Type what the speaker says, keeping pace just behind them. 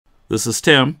This is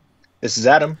Tim. This is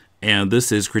Adam. And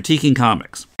this is Critiquing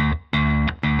Comics.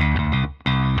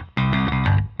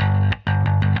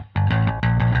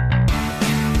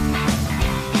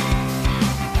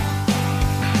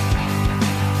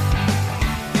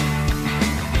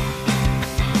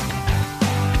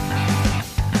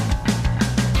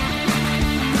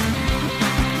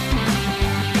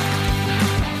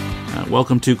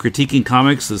 Welcome to Critiquing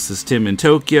Comics. This is Tim in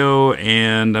Tokyo,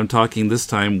 and I'm talking this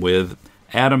time with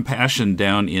Adam Pasion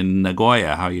down in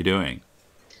Nagoya. How are you doing?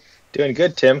 Doing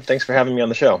good, Tim. Thanks for having me on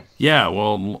the show. Yeah,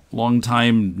 well, long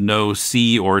time no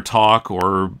see or talk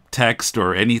or text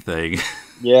or anything.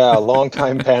 Yeah, long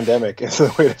time pandemic is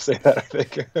the way to say that, I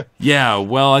think. Yeah,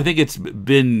 well, I think it's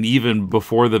been even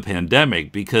before the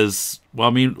pandemic because, well,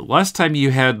 I mean, last time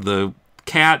you had the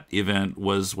cat event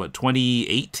was, what,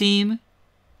 2018?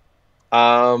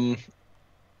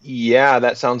 Yeah,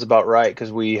 that sounds about right,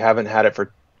 because we haven't had it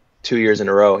for 2 years in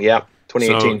a row. Yeah,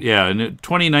 2018. So, yeah, in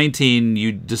 2019,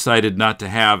 you decided not to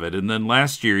have it, and then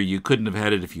last year you couldn't have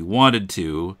had it if you wanted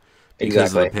to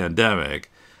because of the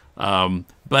pandemic.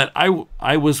 But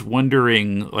I was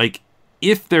wondering, like,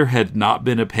 if there had not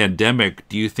been a pandemic,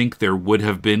 do you think there would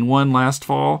have been one last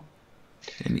fall?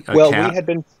 Well, we had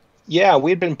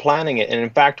been planning it, and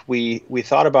in fact, we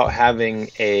thought about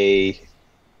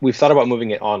we've thought about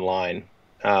moving it online,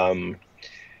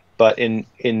 but in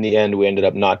the end, we ended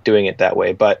up not doing it that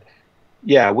way. But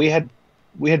yeah, we had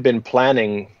been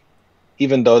planning,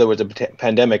 even though there was a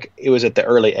pandemic, it was at the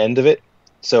early end of it.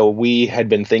 So we had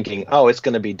been thinking, oh, it's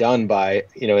going to be done by,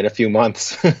 in a few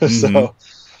months. Mm-hmm. So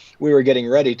we were getting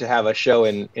ready to have a show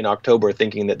in October,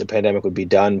 thinking that the pandemic would be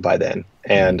done by then.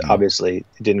 And obviously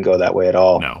it didn't go that way at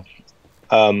all.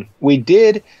 No. We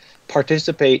did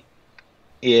participate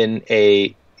in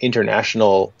a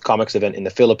international comics event in the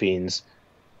Philippines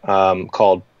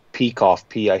called PICOF,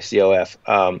 P-I-C-O-F.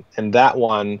 And that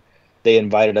one, they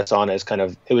invited us on as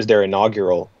it was their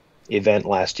inaugural event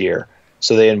last year.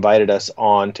 So they invited us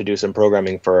on to do some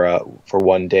programming for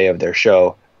one day of their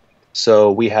show.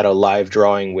 So we had a live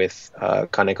drawing with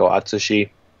Kaneko Atsushi.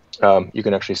 You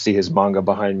can actually see his manga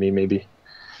behind me, maybe.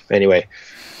 Anyway.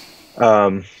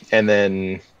 And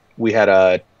then we had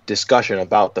a discussion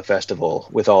about the festival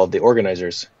with all of the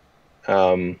organizers,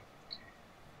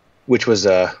 which was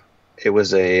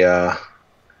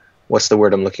what's the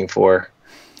word I'm looking for?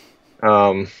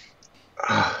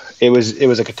 It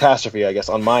was a catastrophe, I guess,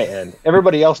 on my end.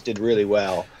 Everybody else did really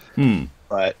well,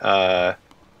 but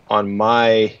on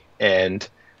my end,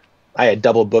 I had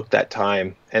double booked that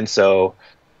time, and so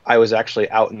I was actually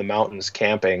out in the mountains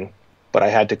camping, but I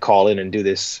had to call in and do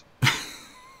this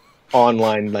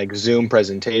online Zoom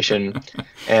presentation,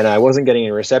 and I wasn't getting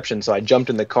any reception, so I jumped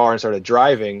in the car and started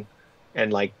driving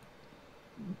and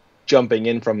jumping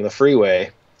in from the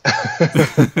freeway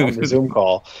on the Zoom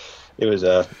call. It was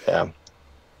it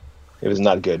was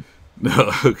not good.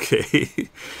 Okay.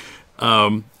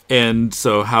 And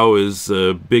so how is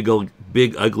Big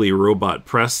Ugly Robot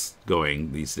Press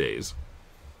going these days?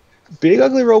 Big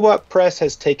Ugly Robot Press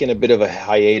has taken a bit of a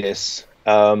hiatus.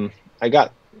 I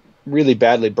got really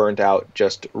badly burnt out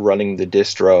just running the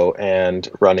distro and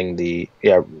running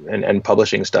and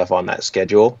publishing stuff on that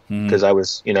schedule, because I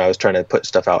was trying to put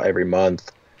stuff out every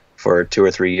month for 2 or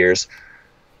 3 years.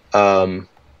 And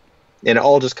it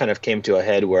all just kind of came to a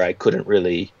head where I couldn't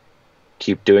really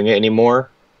keep doing it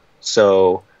anymore.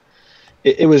 So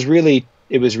it was really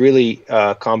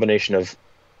a combination of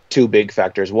two big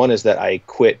factors. One is that I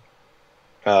quit.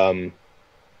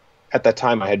 At that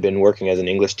time, I had been working as an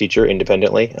English teacher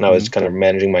independently, and I was kind of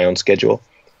managing my own schedule.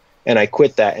 And I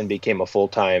quit that and became a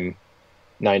full-time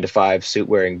 9-to-5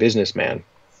 suit-wearing businessman.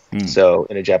 So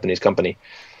in a Japanese company.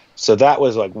 So that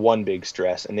was one big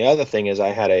stress. And the other thing is I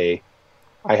had a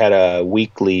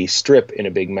weekly strip in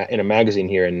a magazine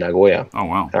here in Nagoya. Oh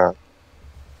wow! A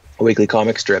weekly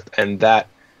comic strip, and that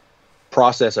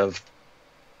process of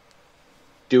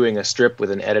doing a strip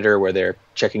with an editor where they're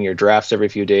checking your drafts every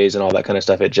few days and all that kind of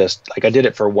stuff, it just I did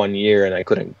it for 1 year and I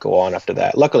couldn't go on after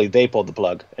that. Luckily they pulled the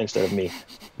plug instead of me,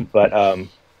 but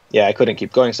I couldn't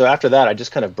keep going. So after that I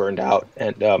just kind of burned out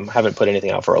and haven't put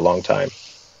anything out for a long time.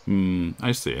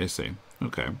 I see.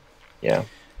 Okay. Yeah.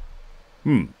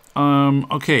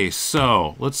 Okay,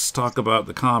 so let's talk about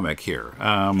the comic here.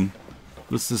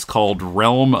 This is called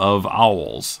Realm of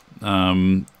Owls.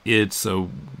 It's a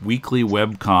weekly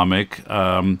web comic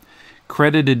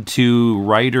credited to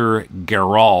writer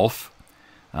Gheralf,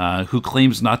 who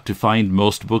claims not to find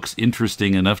most books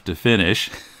interesting enough to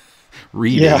finish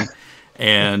reading,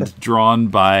 and drawn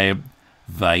by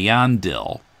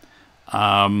Vayandil.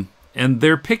 And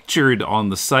they're pictured on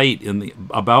the site in the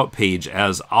About page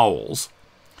as owls.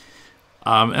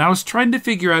 And I was trying to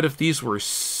figure out if these were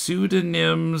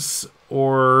pseudonyms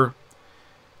or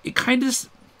it kind of.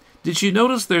 Did you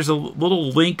notice there's a little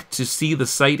link to see the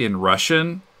site in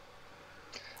Russian?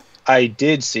 I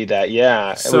did see that,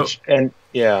 yeah. So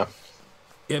Yeah.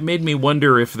 it made me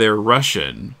wonder if they're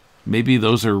Russian. Maybe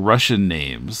those are Russian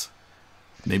names.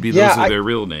 Maybe those are their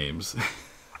real names.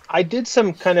 I did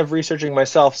some kind of researching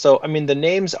myself. So, I mean, the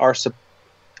names are,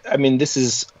 I mean, this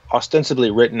is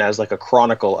ostensibly written as like a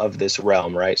chronicle of this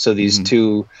realm, right? So these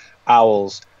two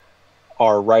owls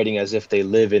are writing as if they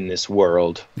live in this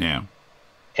world. Yeah.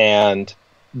 And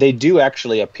they do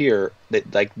actually appear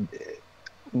that, like,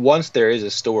 once there is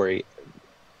a story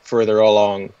further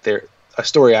along, a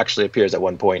story actually appears at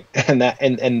one point,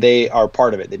 and they are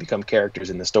part of it. They become characters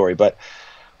in the story. But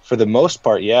for the most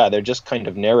part, yeah, they're just kind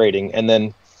of narrating, and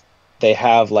then they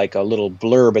have like a little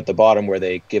blurb at the bottom where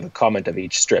they give a comment of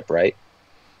each strip, right?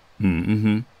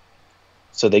 Mm-hmm.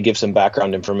 So they give some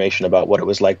background information about what it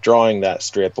was like drawing that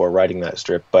strip or writing that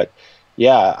strip. But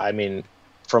yeah, I mean,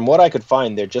 from what I could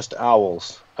find, they're just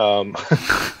owls.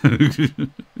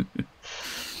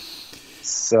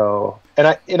 So,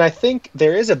 and I think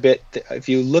there is a bit. If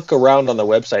you look around on the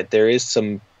website, there is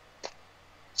some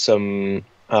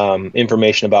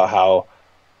information about how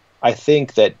I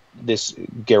think that this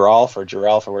Gheralf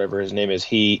or whatever his name is,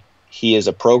 he is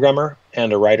a programmer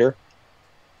and a writer,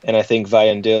 and I think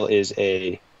Vayandil is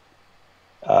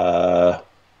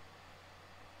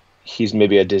he's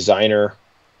maybe a designer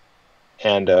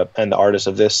and the artist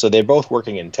of this. So they're both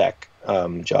working in tech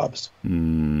jobs.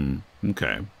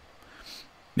 Okay.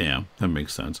 Yeah, that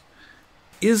makes sense.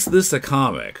 Is this a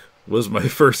comic? Was my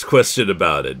first question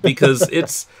about it, because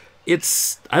it's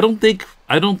I don't think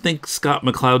Scott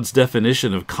McCloud's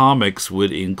definition of comics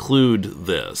would include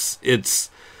this.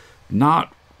 It's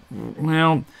not,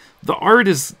 well, the art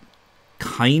is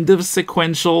kind of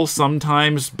sequential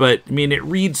sometimes, but I mean it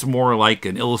reads more like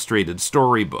an illustrated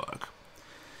storybook.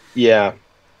 Yeah,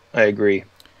 I agree.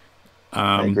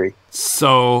 I agree.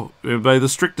 So, by the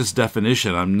strictest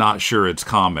definition, I'm not sure it's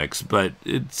comics, but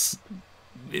it's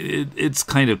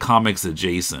kind of comics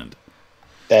adjacent.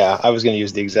 Yeah, I was going to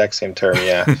use the exact same term.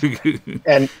 Yeah,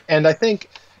 and I think,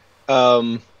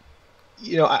 you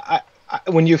know, I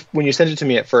when you sent it to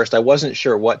me at first, I wasn't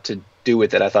sure what to do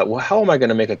with it. I thought, well, how am I going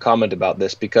to make a comment about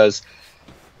this? Because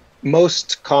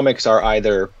most comics are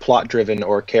either plot driven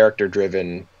or character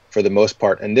driven for the most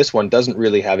part, and this one doesn't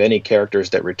really have any characters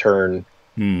that return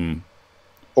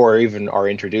or even are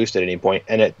introduced at any point,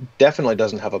 and it definitely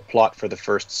doesn't have a plot for the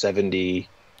first 70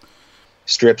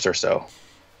 strips or so.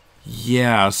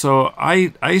 Yeah, so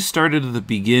I started at the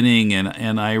beginning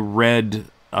and I read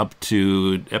up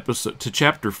to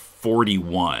chapter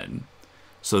 41.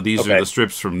 So these are the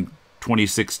strips from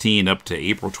 2016 up to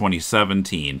April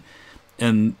 2017,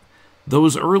 and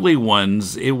those early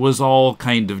ones, it was all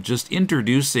kind of just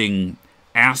introducing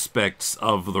aspects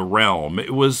of the realm.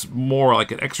 It was more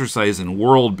like an exercise in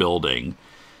world building.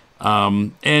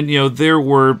 And, you know, there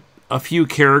were a few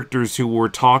characters who were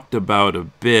talked about a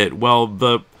bit. Well,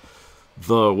 the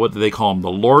what do they call him? The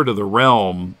Lord of the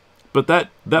Realm. But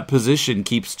that position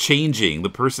keeps changing.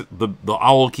 The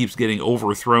owl keeps getting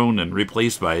overthrown and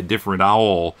replaced by a different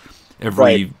owl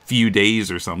every few days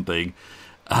or something.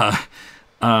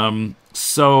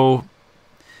 So,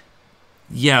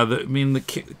 yeah,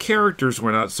 the characters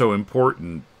were not so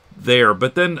important there.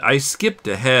 But then I skipped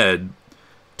ahead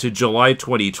to July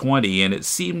 2020, and it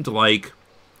seemed like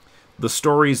the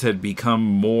stories had become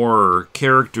more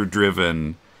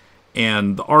character-driven,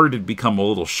 and the art had become a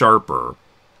little sharper.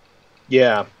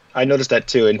 Yeah, I noticed that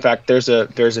too. In fact, there's a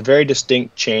very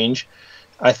distinct change.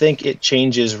 I think it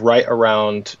changes right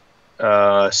around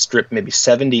strip maybe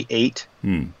 78.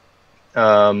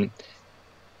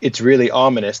 It's really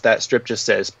ominous. That strip just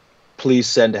says, "Please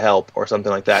send help" or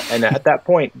something like that. And at that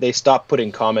point, they stop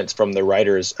putting comments from the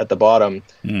writers at the bottom,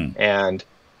 and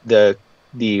the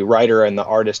writer and the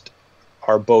artist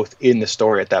are both in the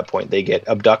story at that point. They get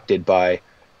abducted by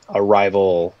a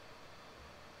rival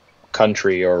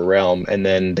country or realm, and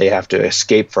then they have to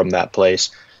escape from that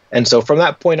place. And so from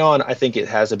that point on, I think it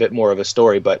has a bit more of a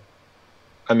story. But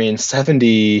I mean,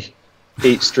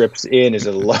 78 strips in is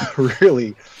a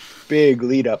really big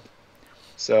lead up.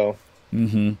 So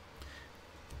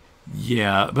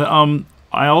yeah, but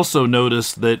I also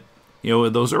noticed that, you know,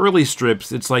 in those early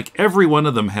strips, it's like every one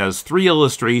of them has 3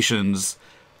 illustrations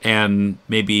and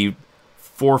maybe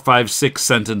 4, 5, 6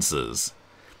 sentences.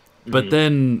 But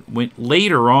then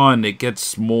later on, it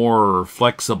gets more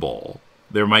flexible.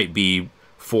 There might be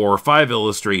 4 or 5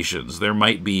 illustrations. There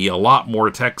might be a lot more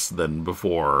text than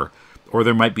before, or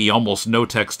there might be almost no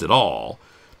text at all.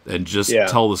 and just Yeah.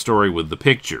 tell the story with the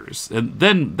pictures. And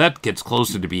then that gets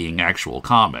closer to being actual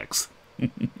comics.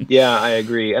 Yeah, I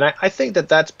agree. And I think that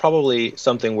that's probably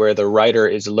something where the writer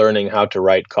is learning how to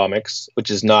write comics, which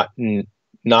is not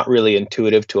really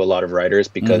intuitive to a lot of writers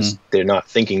because they're not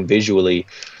thinking visually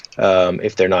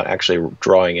if they're not actually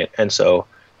drawing it. And so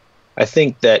I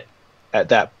think that at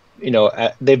that,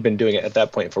 they've been doing it at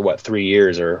that point for what, 3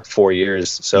 years or 4 years,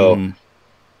 so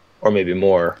or maybe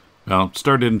more. Well, it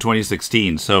started in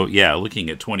 2016, so yeah,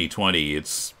 looking at 2020,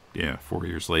 it's 4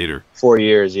 years later. 4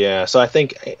 years, yeah. So I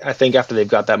think after they've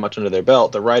got that much under their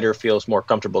belt, the writer feels more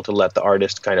comfortable to let the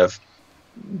artist kind of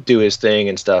do his thing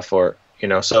and stuff, or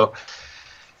so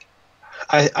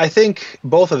I think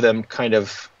both of them kind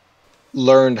of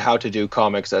learned how to do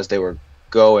comics as they were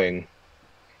going.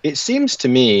 It seems to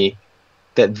me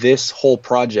that this whole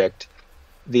project,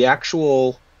 the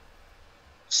actual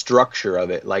structure of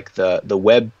it, like the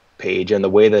web page and the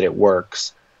way that it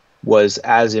works, was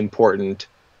as important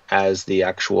as the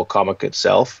actual comic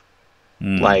itself.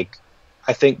 Like,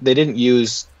 I think they didn't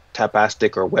use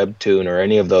Tapastic or Webtoon or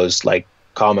any of those like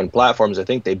common platforms. I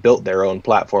think they built their own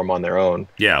platform on their own.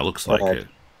 Yeah, it looks like it.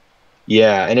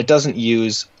 Yeah, and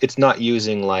it's not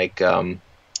using like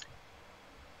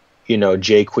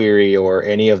jQuery or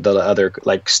any of the other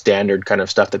like standard kind of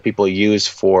stuff that people use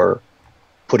for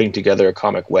putting together a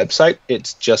comic website.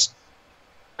 It's just,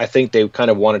 I think they kind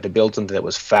of wanted to build something that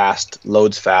was fast,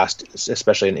 loads fast,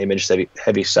 especially an image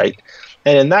heavy site.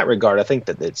 And in that regard, I think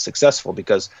that it's successful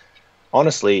because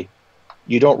honestly,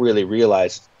 you don't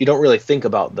really think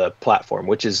about the platform,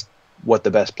 which is what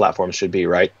the best platform should be,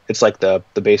 right? It's like the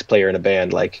bass player in a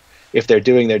band. Like, if they're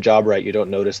doing their job right, you don't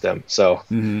notice them. So,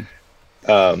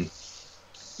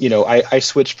 I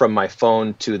switched from my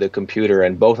phone to the computer,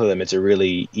 and both of them, it's a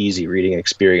really easy reading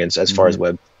experience as far as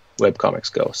web comics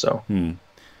go. So,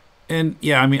 and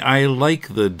yeah, I mean, I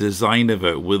like the design of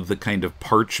it with the kind of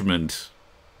parchment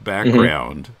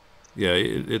background. Yeah,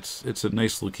 it's a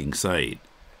nice looking site.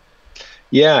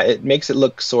 Yeah, it makes it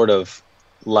look sort of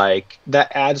like,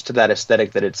 that adds to that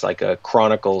aesthetic that it's like a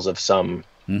chronicles of some,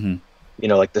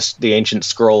 like the ancient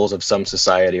scrolls of some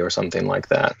society or something like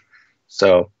that.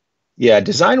 So, yeah,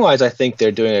 design-wise, I think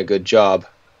they're doing a good job.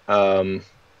 And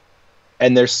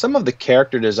there's some of the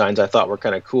character designs I thought were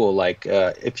kind of cool. Like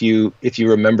if you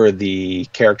remember the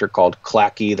character called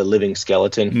Clacky, the living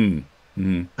skeleton.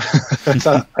 I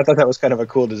thought that was kind of a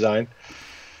cool design.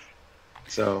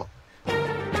 So.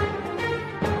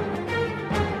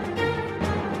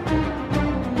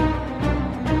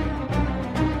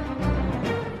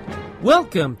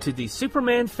 Welcome to the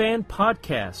Superman Fan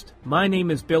Podcast. My name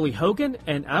is Billy Hogan,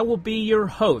 and I will be your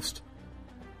host.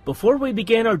 Before we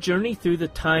begin our journey through the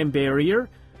time barrier,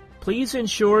 please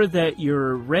ensure that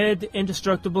your red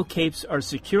indestructible capes are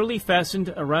securely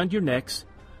fastened around your necks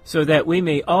so that we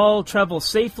may all travel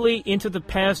safely into the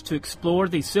past to explore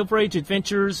the Silver Age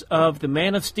adventures of the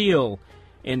Man of Steel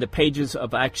in the pages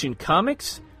of Action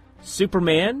Comics,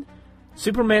 Superman,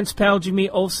 Superman's pal Jimmy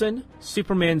Olsen,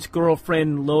 Superman's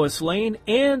girlfriend Lois Lane,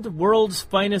 and World's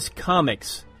Finest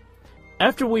Comics.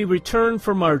 After we return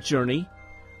from our journey,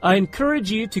 I encourage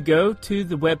you to go to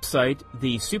the website,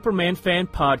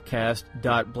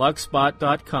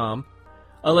 thesupermanfanpodcast.blogspot.com.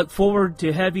 I look forward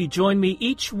to have you join me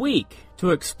each week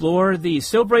to explore the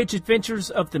Silver Age adventures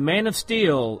of the Man of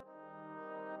Steel.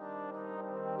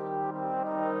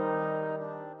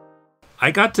 I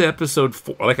got to episode,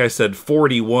 like I said,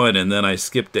 41, and then I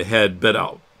skipped ahead. But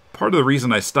part of the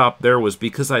reason I stopped there was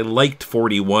because I liked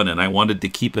 41, and I wanted to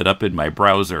keep it up in my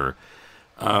browser.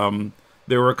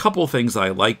 There were a couple things I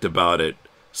liked about it.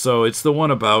 So it's the one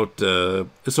about, so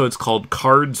it's called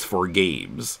Cards for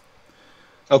Games.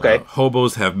 Okay.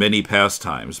 Hobos have many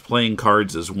pastimes. Playing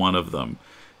cards is one of them.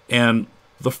 And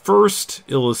the first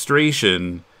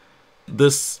illustration,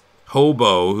 this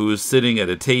hobo who is sitting at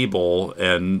a table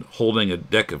and holding a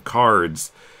deck of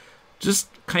cards, just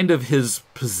kind of his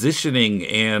positioning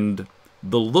and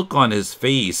the look on his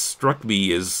face struck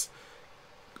me as,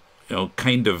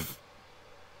 kind of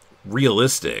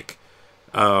realistic.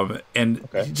 And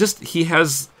he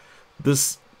has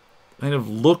this kind of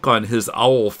look on his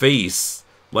owl face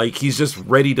like he's just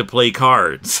ready to play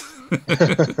cards.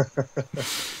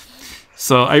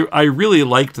 So I really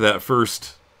liked that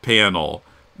first panel.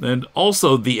 And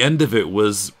also, the end of it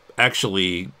was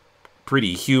actually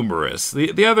pretty humorous.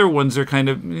 The other ones are kind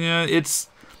of, it's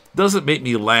doesn't make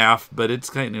me laugh, but it's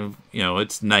kind of,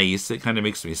 it's nice. It kind of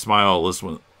makes me smile, this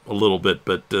one a little bit,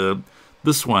 but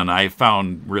this one I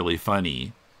found really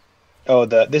funny. Oh,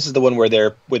 this is the one where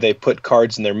they put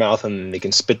cards in their mouth and they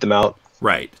can spit them out.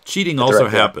 Right. Cheating At the also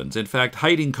right- yeah. happens. In fact,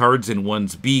 hiding cards in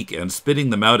one's beak and spitting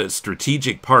them out at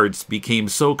strategic parts became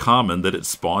so common that it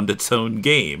spawned its own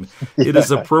game. It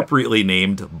is appropriately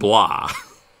named Blah.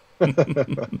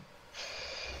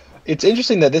 It's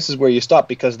interesting that this is where you stop,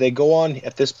 because they go on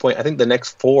at this point. I think the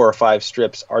next 4 or 5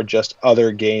 strips are just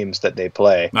other games that they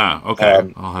play.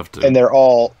 Okay. I'll have to. And they're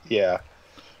all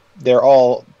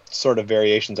sort of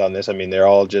variations on this. I mean, they're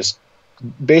all just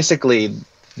basically,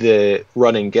 the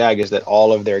running gag is that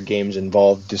all of their games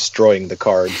involve destroying the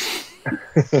cards.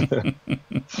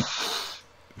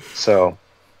 So.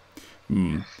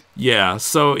 Yeah.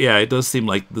 So yeah, it does seem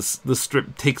like this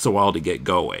strip takes a while to get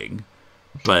going,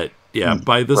 but yeah,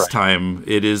 by this time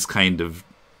it is kind of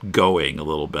going a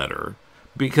little better,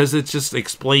 because it's just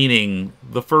explaining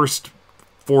the first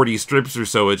 40 strips or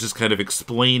so. It's just kind of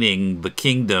explaining the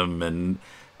kingdom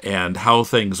and how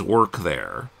things work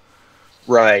there.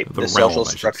 Right, The the social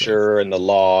realm, structure and the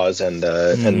laws and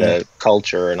the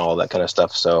culture and all that kind of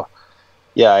stuff. So,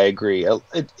 yeah, I agree.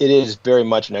 It is very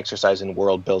much an exercise in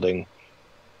world building,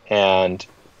 and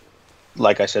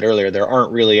like I said earlier, there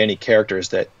aren't really any characters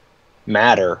that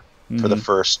matter for the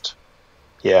first,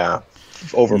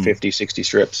 over 50, 60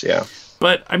 strips. Yeah,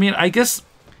 But I mean, I guess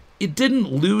it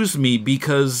didn't lose me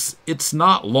because it's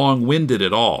not long-winded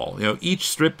at all. Each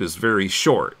strip is very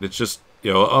short. It's just,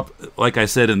 up, like I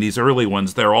said, in these early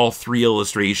ones, they're all 3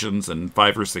 illustrations and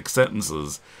 5 or 6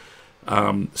 sentences.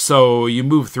 So you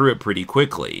move through it pretty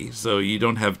quickly. So you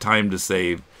don't have time to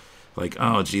say, like,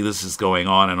 oh, gee, this is going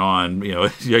on and on.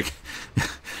 Like,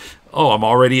 oh, I'm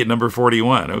already at number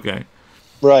 41. Okay.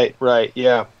 Right,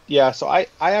 yeah. So I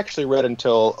actually read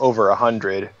until over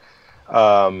 100.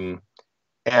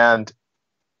 And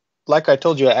like I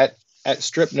told you, at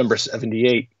strip number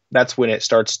 78, that's when it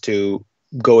starts to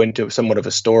go into somewhat of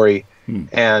a story.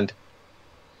 And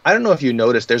I don't know if you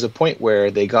noticed, there's a point where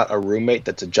they got a roommate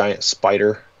that's a giant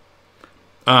spider.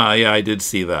 Yeah, I did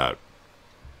see that.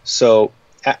 So,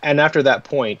 and after that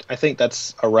point, I think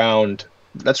that's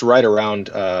right around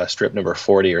strip number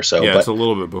 40 or so. Yeah, but it's a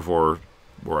little bit before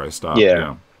where I stopped.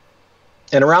 Yeah.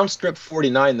 And around strip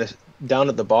 49, down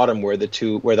at the bottom where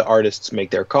the artists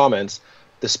make their comments,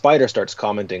 the spider starts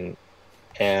commenting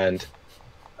and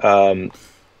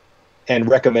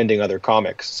recommending other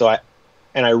comics. So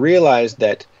I realized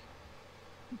that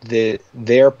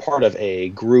they're part of a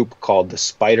group called the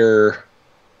Spider.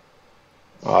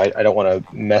 I don't want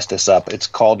to mess this up. It's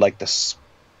called like the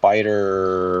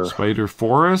Spider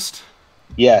Forest.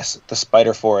 Yes, the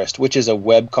Spider Forest, which is a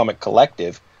webcomic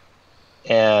collective,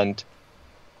 and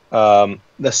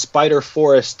the Spider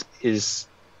Forest is,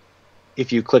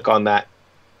 if you click on that,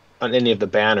 on any of the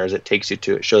banners, it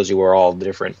shows you where all the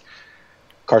different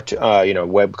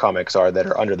web comics are that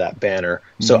are under that banner.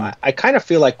 So I kind of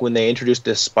feel like when they introduced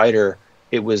this spider,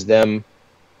 it was them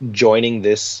joining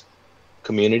this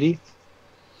community.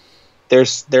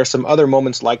 There's some other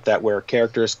moments like that where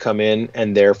characters come in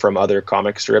and they're from other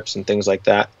comic strips and things like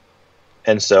that.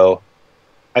 And so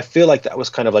I feel like that was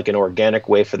kind of like an organic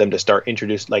way for them to start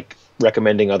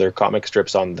recommending other comic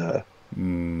strips on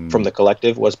from the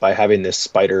collective, was by having this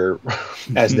spider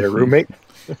as their roommate.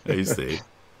 I see.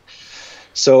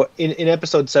 So in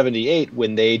episode 78,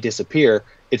 when they disappear,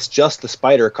 it's just the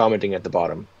spider commenting at the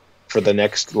bottom. For the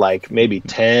next maybe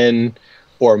 10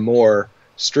 or more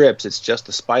strips, it's just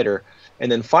the spider.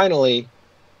 And then finally,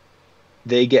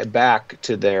 they get back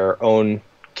to their own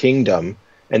kingdom,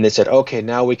 and they said, okay,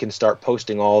 now we can start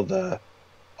posting all the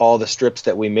strips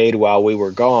that we made while we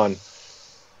were gone.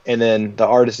 And then the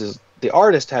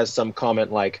artist has some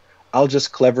comment like, I'll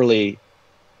just cleverly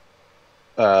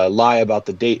lie about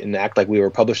the date and act like we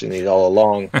were publishing these all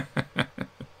along.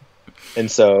 And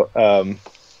so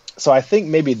I think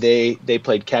maybe they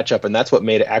played catch up, and that's what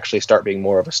made it actually start being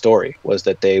more of a story, was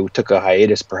that they took a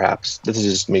hiatus, perhaps. This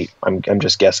is just me. I'm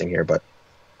just guessing here, but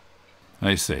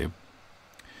I see.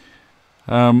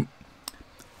 I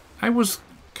was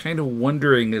kind of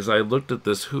wondering as I looked at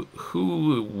this,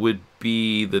 who would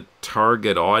be the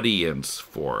target audience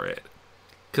for it?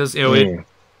 Because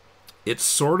it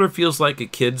sort of feels like a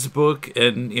kid's book,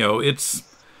 and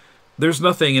there's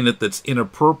nothing in it that's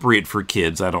inappropriate for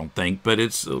kids, I don't think, but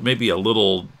it's maybe a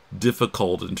little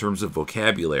difficult in terms of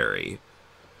vocabulary.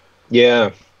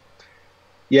 Yeah,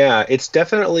 it's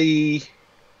definitely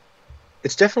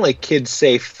kid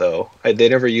safe, though. They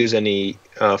never use any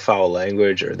foul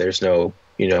language, or there's no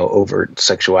overt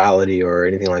sexuality or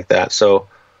anything like that. So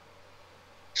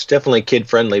it's definitely kid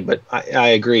friendly. But I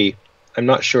agree. I'm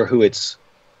not sure who it's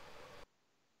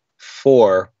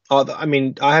for. I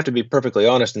mean, I have to be perfectly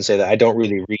honest and say that I don't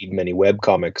really read many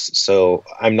webcomics, so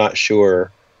I'm not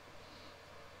sure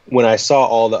when I saw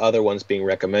all the other ones being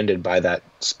recommended by that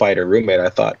spider roommate, I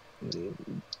thought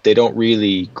they don't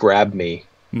really grab me,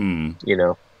 you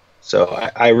know. So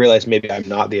I realized maybe I'm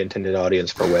not the intended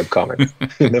audience for webcomics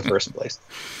in the first place.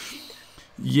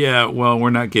 Yeah, well, we're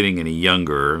not getting any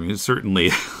younger. I mean, certainly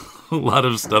a lot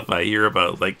of stuff I hear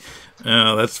about, like,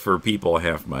 oh, that's for people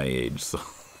half my age, so.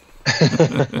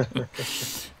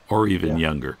 Or even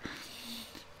younger.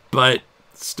 But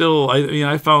still,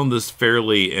 I found this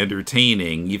fairly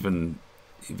entertaining, even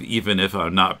if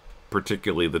I'm not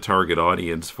particularly the target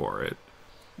audience for it.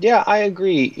 Yeah, I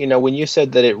agree. You know, when you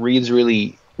said that it reads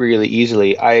really, really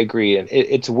easily, I agree. And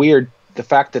it's weird, the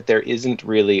fact that there isn't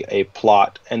really a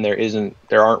plot and there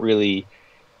aren't really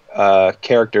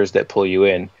characters that pull you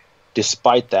in.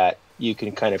 Despite that, you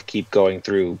can kind of keep going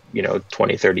through,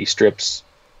 20, 30 strips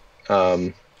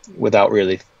without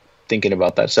really thinking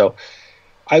about that. So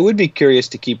I would be curious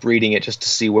to keep reading it just to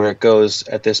see where it goes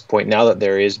at this point, now that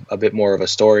there is a bit more of a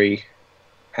story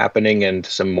happening and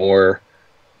some more,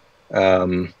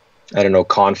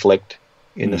 conflict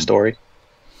in the story.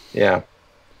 Yeah.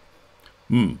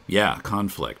 Yeah,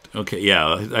 conflict. Okay,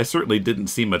 yeah, I certainly didn't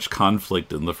see much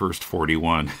conflict in the first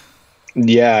 41.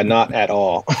 Yeah, not at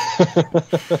all.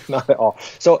 Not at all.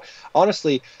 So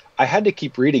honestly, I had to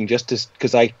keep reading just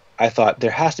because I thought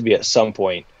there has to be at some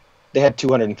point, they had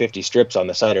 250 strips on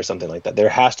the site or something like that. There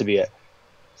has to be at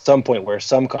some point where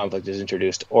some conflict is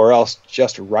introduced, or else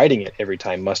just writing it every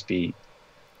time must be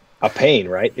a pain,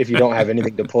 right? If you don't have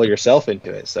anything to pull yourself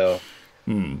into it. So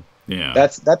yeah,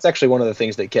 that's actually one of the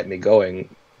things that kept me going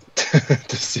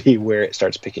to see where it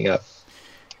starts picking up.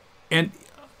 And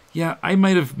yeah, I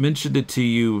might have mentioned it to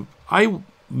you. I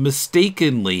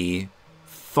mistakenly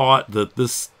thought that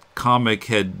this comic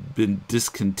had been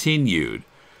discontinued,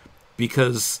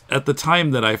 because at the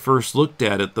time that I first looked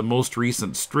at it, the most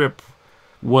recent strip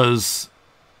was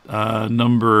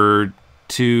number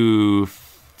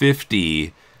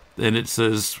 250, and it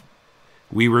says,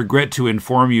 "We regret to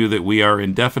inform you that we are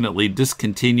indefinitely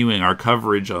discontinuing our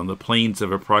coverage on the plains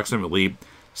of approximately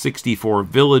 64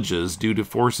 villages due to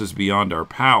forces beyond our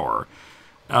power."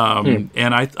 And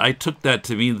I took that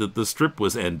to mean that the strip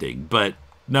was ending, but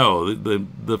no,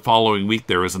 the following week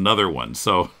there was another one.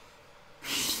 So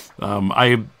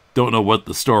I don't know what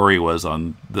the story was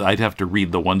on. I'd have to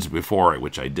read the ones before it,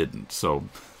 which I didn't. So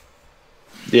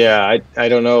yeah, I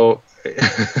don't know.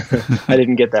 I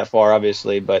didn't get that far,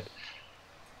 obviously, but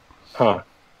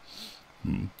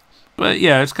But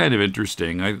yeah, it's kind of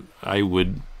interesting. I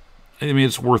mean,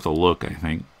 it's worth a look, I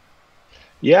think.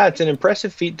 Yeah, it's an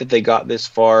impressive feat that they got this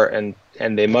far, and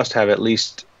they must have at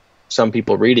least some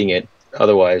people reading it.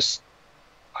 Otherwise,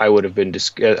 I would have been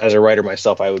as a writer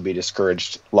myself, I would be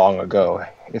discouraged long ago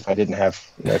if I didn't have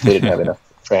if they didn't have enough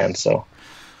fans. So,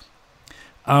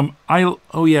 in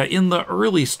the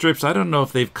early strips, I don't know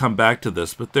if they've come back to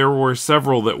this, but there were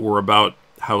several that were about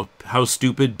how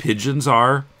stupid pigeons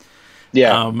are.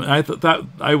 Yeah, I thought that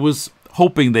I was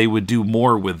hoping they would do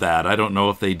more with that. I don't know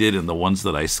if they did in the ones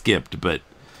that I skipped, but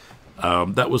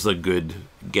that was a good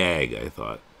gag, I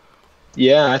thought.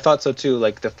 Yeah, I thought so too.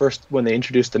 Like when they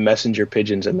introduced the messenger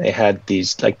pigeons, and they had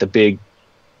these like the big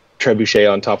trebuchet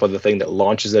on top of the thing that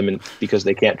launches them, because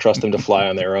they can't trust them to fly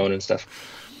on their own and stuff.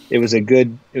 It was a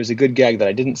good gag that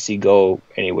I didn't see go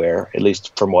anywhere, at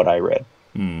least from what I read.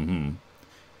 Mm-hmm.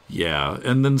 Yeah,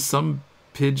 and then some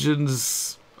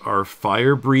pigeons are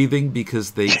fire breathing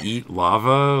because they eat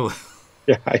lava.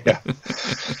 Yeah.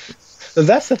 So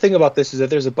that's the thing about this, is that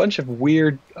there's a bunch of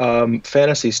weird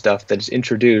fantasy stuff that is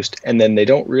introduced, and then they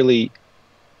don't really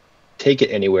take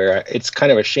it anywhere. It's kind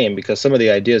of a shame, because some of the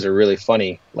ideas are really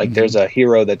funny. Like there's a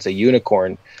hero that's a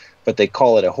unicorn, but they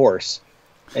call it a horse.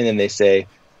 And then they say,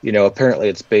 apparently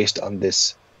it's based on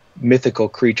this mythical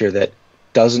creature that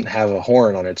doesn't have a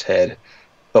horn on its head,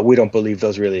 but we don't believe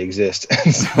those really exist.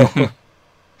 And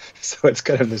so it's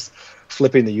kind of this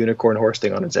flipping the unicorn horse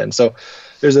thing on its end. So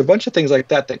there's a bunch of things like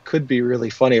that could be really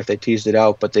funny if they teased it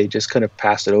out, but they just kind of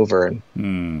passed it over and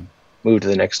moved to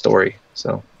the next story.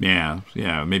 So yeah,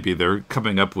 maybe they're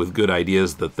coming up with good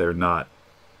ideas that they're not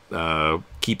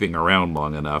keeping around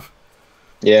long enough.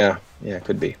 Yeah, it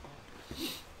could be.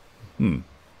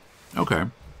 Okay.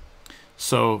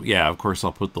 So, yeah, of course,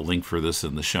 I'll put the link for this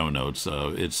in the show notes.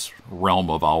 It's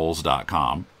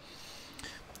realmofowls.com.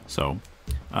 So,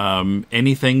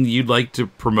 anything you'd like to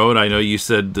promote? I know you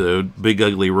said Big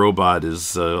Ugly Robot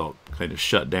is kind of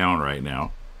shut down right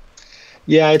now.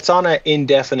 Yeah, it's on an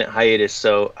indefinite hiatus,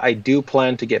 so I do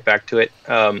plan to get back to it.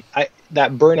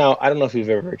 That burnout, I don't know if you've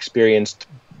ever experienced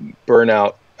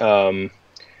burnout,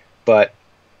 but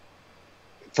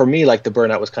for me, like, the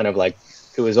burnout was kind of like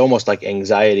was almost like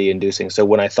anxiety inducing. So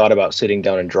when I thought about sitting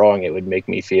down and drawing, it would make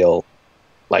me feel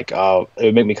like, it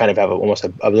would make me kind of have almost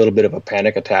a little bit of a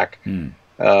panic attack.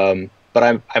 But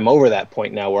I'm over that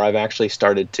point now where I've actually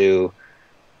started to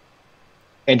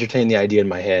entertain the idea in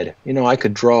my head, I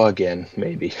could draw again,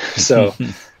 maybe. So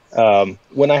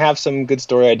when I have some good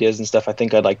story ideas and stuff, I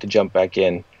think I'd like to jump back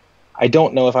in. I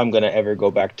don't know if I'm going to ever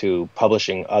go back to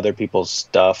publishing other people's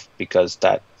stuff, because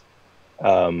that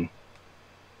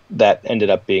ended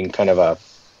up being kind of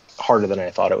harder than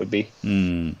I thought it would be.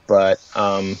 But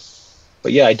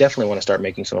yeah, I definitely want to start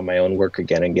making some of my own work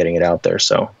again and getting it out there.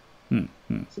 So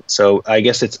I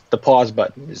guess it's the pause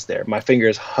button is there. My finger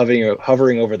is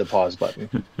hovering over the pause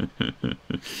button.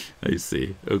 I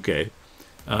see. Okay.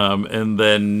 And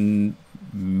then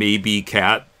maybe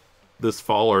Kat this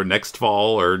fall or next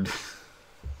fall, or...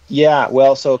 Yeah,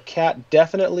 well, so Kat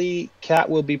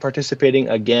will be participating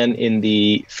again in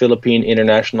the Philippine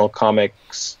International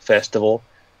Comics Festival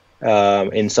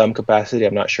in some capacity.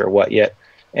 I'm not sure what yet.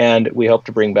 And we hope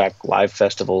to bring back live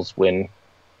festivals when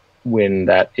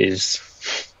that is,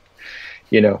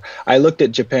 I looked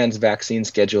at Japan's vaccine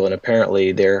schedule, and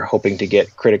apparently they're hoping to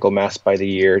get critical mass by the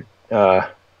year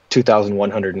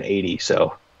 2180.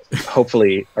 So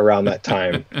hopefully around that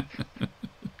time,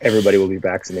 everybody will be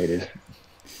vaccinated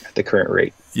at the current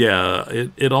rate. Yeah,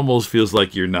 it almost feels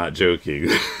like you're not joking.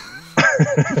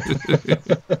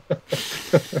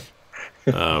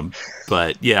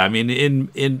 But yeah, I mean,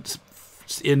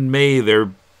 in May,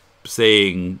 they're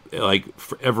saying, like,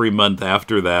 for every month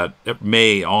after that,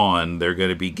 May on, they're going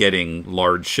to be getting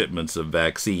large shipments of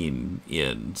vaccine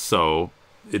in. So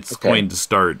it's going to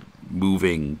start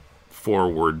moving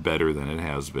forward better than it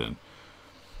has been.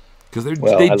 Because they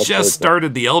just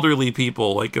started the elderly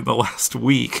people, like, in the last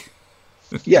week.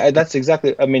 Yeah, that's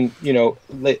exactly. I mean,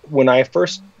 when I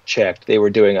first checked, they were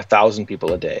doing 1,000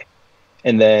 people a day.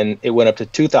 And then it went up to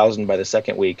 2,000 by the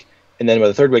second week. And then by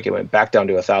the third week, it went back down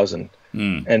to 1,000.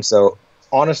 And so,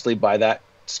 honestly, by that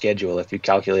schedule, if you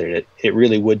calculated it, it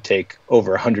really would take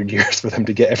over 100 years for them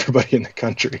to get everybody in the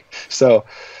country. So,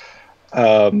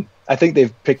 I think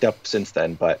they've picked up since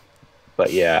then. But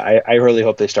yeah, I really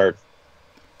hope they start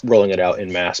rolling it out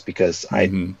in mass, because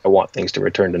I want things to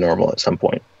return to normal at some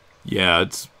point. Yeah,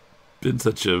 it's been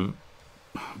such a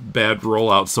bad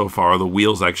rollout so far. The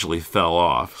wheels actually fell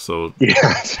off. So yeah,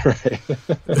 that's right.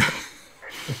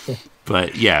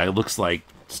 But yeah, it looks like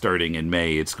starting in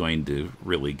May, it's going to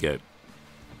really get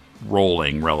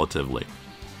rolling relatively.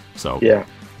 So yeah.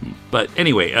 But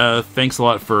anyway, thanks a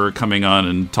lot for coming on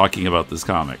and talking about this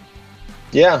comic.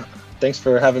 Yeah, thanks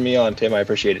for having me on, Tim. I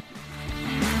appreciate it.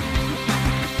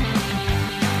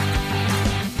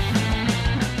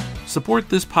 Support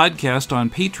this podcast on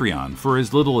Patreon for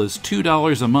as little as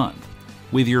 $2 a month.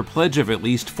 With your pledge of at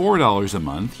least $4 a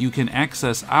month, you can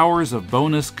access hours of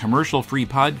bonus commercial-free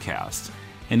podcasts.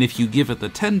 And if you give at the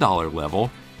 $10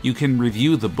 level, you can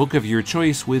review the book of your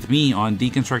choice with me on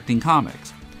Deconstructing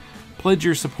Comics. Pledge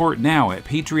your support now at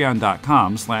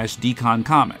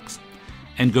patreon.com/deconcomics.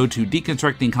 And go to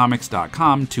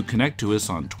deconstructingcomics.com to connect to us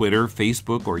on Twitter,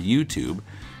 Facebook, or YouTube,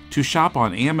 to shop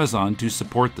on Amazon to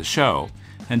support the show,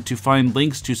 and to find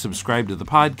links to subscribe to the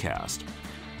podcast.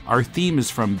 Our theme is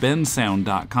from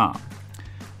bensound.com.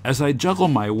 As I juggle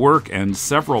my work and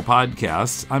several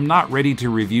podcasts, I'm not ready to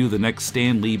review the next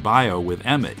Stan Lee bio with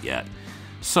Emmett yet.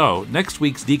 So, next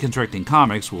week's Deconstructing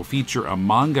Comics will feature a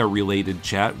manga-related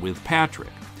chat with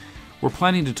Patrick. We're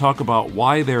planning to talk about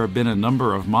why there have been a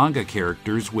number of manga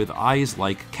characters with eyes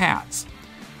like cats.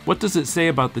 What does it say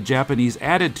about the Japanese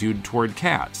attitude toward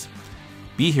cats?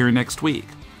 Be here next week.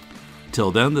 Till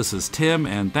then, this is Tim,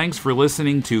 and thanks for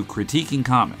listening to Critiquing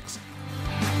Comics.